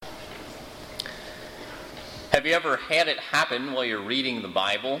Have you ever had it happen while you're reading the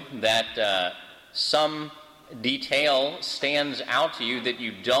Bible that some detail stands out to you that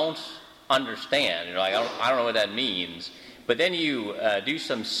you don't understand? You're like, I don't know what that means. But then you do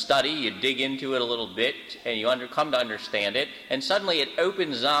some study, you dig into it a little bit, and you come to understand it, and suddenly it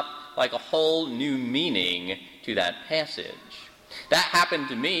opens up like a whole new meaning to that passage. That happened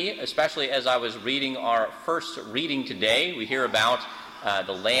to me, especially as I was reading our first reading today. We hear about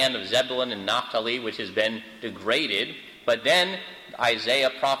the land of Zebulun and Naphtali, which has been degraded. But then Isaiah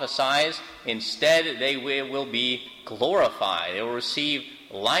prophesies, instead they will be glorified. They will receive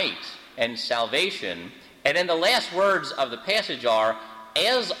light and salvation. And then the last words of the passage are,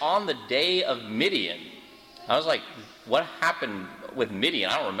 as on the day of Midian. I was like, what happened with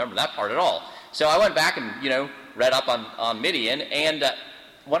Midian? I don't remember that part at all. So I went back and, read up on Midian. And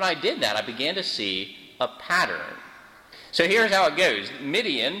when I did that, I began to see a pattern. So here's how it goes.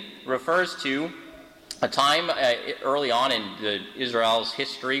 Midian refers to a time early on in Israel's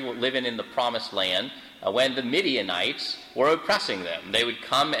history, living in the Promised Land, when the Midianites were oppressing them. They would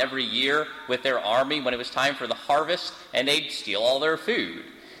come every year with their army when it was time for the harvest, and they'd steal all their food.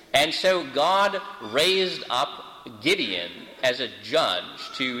 And so God raised up Gideon as a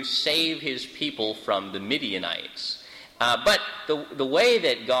judge to save his people from the Midianites. But the way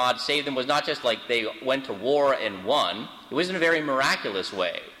that God saved them was not just like they went to war and won. It was in a very miraculous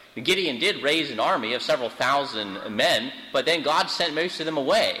way. Gideon did raise an army of several thousand men, but then God sent most of them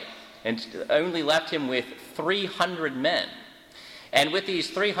away and only left him with 300 men. And with these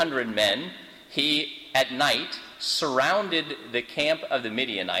 300 men, he, at night, surrounded the camp of the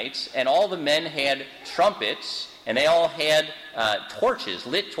Midianites, and all the men had trumpets, and they all had torches,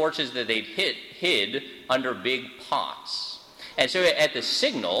 lit torches that they'd hid under big pots. And so at the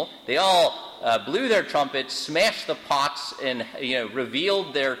signal, they all blew their trumpets, smashed the pots, and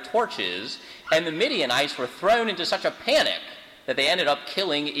revealed their torches, and the Midianites were thrown into such a panic that they ended up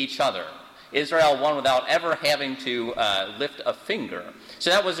killing each other. Israel won without ever having to lift a finger. So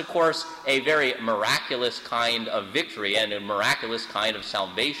that was, of course, a very miraculous kind of victory and a miraculous kind of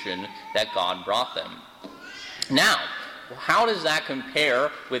salvation that God brought them. Now, how does that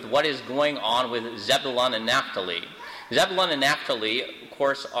compare with what is going on with Zebulun and Naphtali? Zebulun and Naphtali, of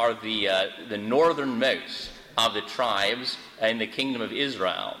course, are the northernmost of the tribes in the kingdom of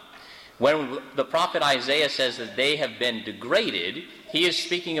Israel. When the prophet Isaiah says that they have been degraded, he is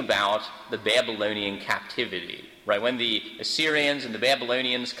speaking about the Babylonian captivity. Right? When the Assyrians and the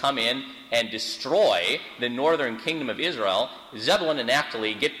Babylonians come in and destroy the northern kingdom of Israel, Zebulun and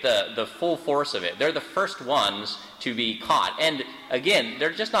Naphtali get the full force of it. They're the first ones to be caught. And again,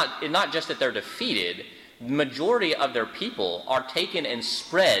 they're just not just that they're defeated. The majority of their people are taken and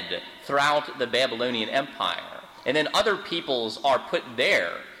spread throughout the Babylonian Empire. And then other peoples are put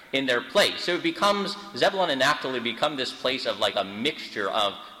there in their place. So it becomes, Zebulun and Naphtali become this place of like a mixture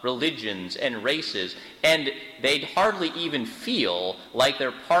of religions and races, and they'd hardly even feel like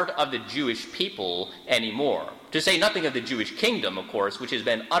they're part of the Jewish people anymore. To say nothing of the Jewish kingdom, of course, which has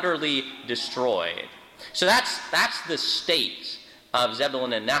been utterly destroyed. So that's the state of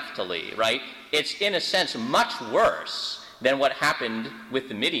Zebulun and Naphtali, right? It's in a sense much worse than what happened with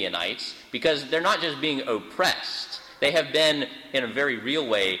the Midianites, because they're not just being oppressed. They have been, in a very real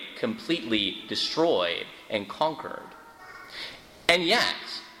way, completely destroyed and conquered. And yet,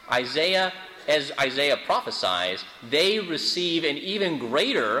 as Isaiah prophesies, they receive an even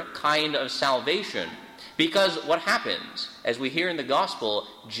greater kind of salvation. Because what happens? As we hear in the gospel,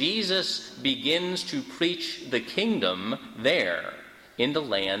 Jesus begins to preach the kingdom there, in the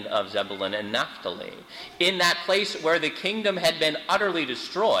land of Zebulun and Naphtali. In that place where the kingdom had been utterly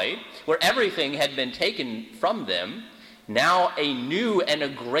destroyed, where everything had been taken from them, now a new and a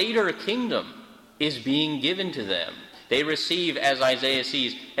greater kingdom is being given to them. They receive, as Isaiah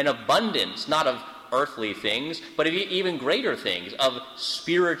sees, an abundance, not of earthly things, but of even greater things, of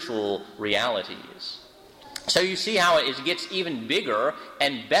spiritual realities. So you see how it gets even bigger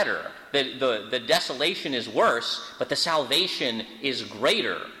and better. The desolation is worse, but the salvation is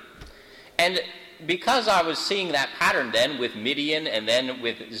greater. And because I was seeing that pattern then with Midian and then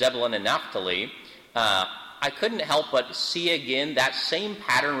with Zebulun and Naphtali, I couldn't help but see again that same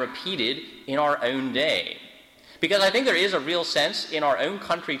pattern repeated in our own day. Because I think there is a real sense in our own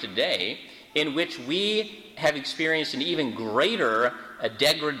country today in which we have experienced an even greater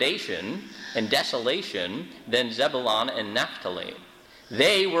degradation and desolation than Zebulun and Naphtali.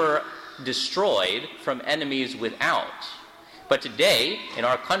 They were destroyed from enemies without. But today, in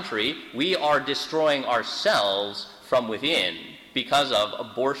our country, we are destroying ourselves from within because of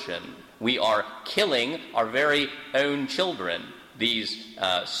abortion. We are killing our very own children. These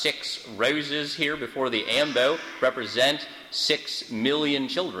 6 roses here before the ambo represent 6 million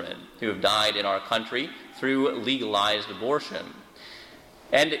children who have died in our country through legalized abortion.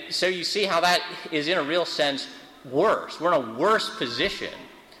 And so you see how that is, in a real sense, worse. We're in a worse position.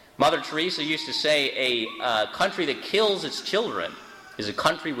 Mother Teresa used to say a country that kills its children is a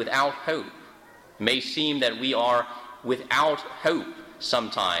country without hope. It may seem that we are without hope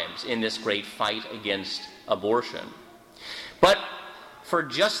sometimes in this great fight against abortion. But for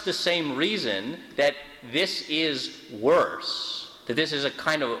just the same reason that this is worse, that this is a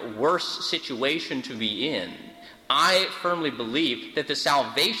kind of worse situation to be in, I firmly believe that the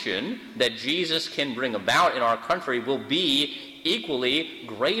salvation that Jesus can bring about in our country will be equally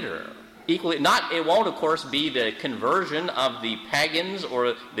greater. It won't, of course, be the conversion of the pagans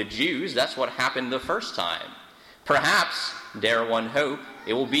or the Jews. That's what happened the first time. Perhaps, dare one hope,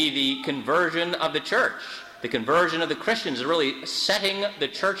 it will be the conversion of the church. The conversion of the Christians is really setting the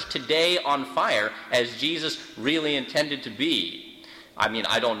church today on fire as Jesus really intended to be. I mean,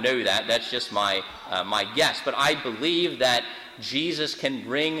 I don't know that. That's just my guess. But I believe that Jesus can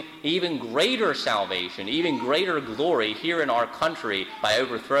bring even greater salvation, even greater glory here in our country by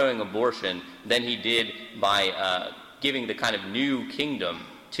overthrowing abortion than he did by giving the kind of new kingdom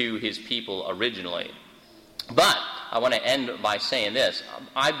to his people originally. But I want to end by saying this.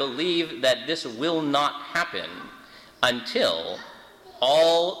 I believe that this will not happen until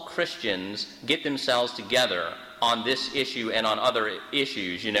all Christians get themselves together on this issue and on other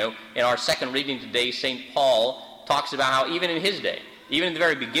issues. You know, in our second reading today, St. Paul talks about how even in his day, even in the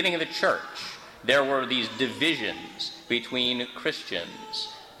very beginning of the church, there were these divisions between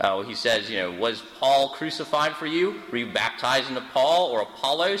Christians. He says, was Paul crucified for you? Were you baptized into Paul or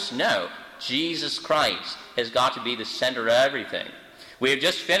Apollos? No. Jesus Christ has got to be the center of everything. We have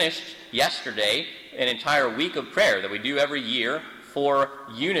just finished yesterday an entire week of prayer that we do every year for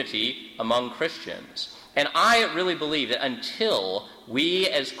unity among Christians. And I really believe that until we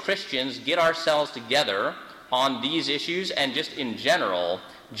as Christians get ourselves together on these issues and just in general,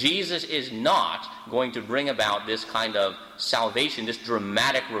 Jesus is not going to bring about this kind of salvation, this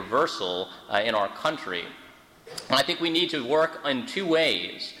dramatic reversal in our country. And I think we need to work in 2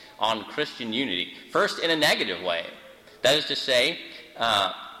 ways on Christian unity. First, in a negative way. That is to say,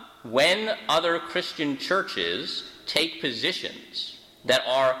 when other Christian churches take positions that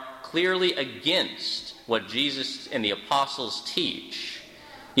are clearly against what Jesus and the apostles teach.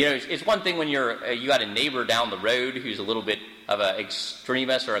 It's one thing when you got a neighbor down the road who's a little bit of an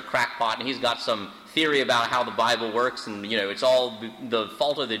extremist or a crackpot, and he's got some theory about how the Bible works, and it's all the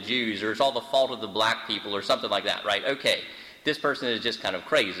fault of the Jews, or it's all the fault of the black people, or something like that, right? Okay, this person is just kind of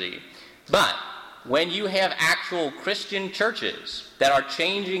crazy. But when you have actual Christian churches that are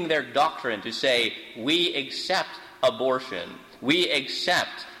changing their doctrine to say, we accept abortion, we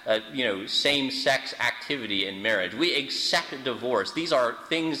accept same-sex activity in marriage, we accept divorce, these are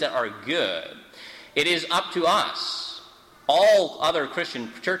things that are good, it is up to us, all other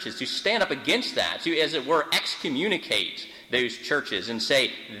Christian churches, to stand up against that, to, as it were, excommunicate those churches and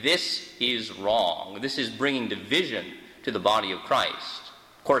say, this is wrong, this is bringing division to the body of Christ.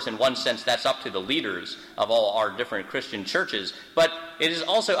 Of course, in one sense, that's up to the leaders of all our different Christian churches, but it is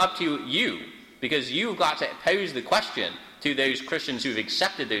also up to you, because you've got to pose the question to those Christians who've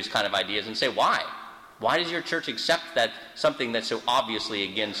accepted those kind of ideas and say, why? Why does your church accept that something that's so obviously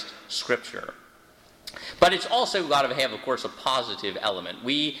against Scripture? But it's also got to have, of course, a positive element.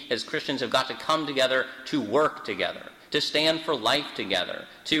 We, as Christians, have got to come together to work together, to stand for life together,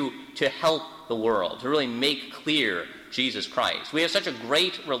 to help the world, to really make clear Jesus Christ. We have such a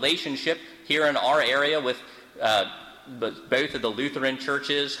great relationship here in our area with both of the Lutheran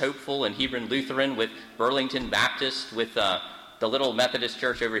churches, Hopeful and Hebron Lutheran, with Burlington Baptist, with the little Methodist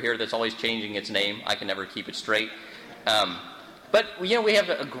church over here that's always changing its name. I can never keep it straight. But we have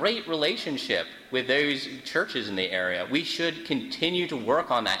a great relationship with those churches in the area. We should continue to work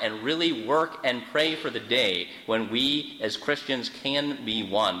on that and really work and pray for the day when we as Christians can be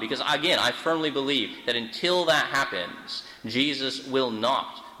one. Because again, I firmly believe that until that happens, Jesus will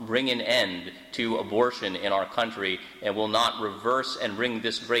not bring an end to abortion in our country and will not reverse and bring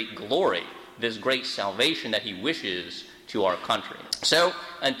this great glory, this great salvation that he wishes to our country. So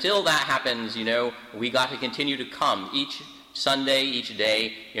until that happens, we got to continue to come each Sunday, each day,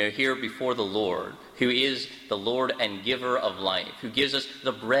 here before the Lord, who is the Lord and giver of life, who gives us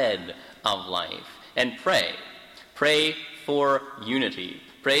the bread of life, and pray. Pray for unity.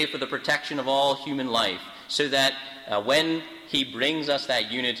 Pray for the protection of all human life, so that when he brings us that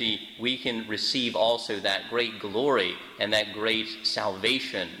unity, we can receive also that great glory and that great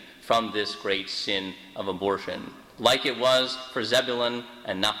salvation from this great sin of abortion. like it was for Zebulun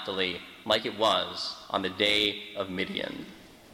and Naphtali, like it was on the day of Midian.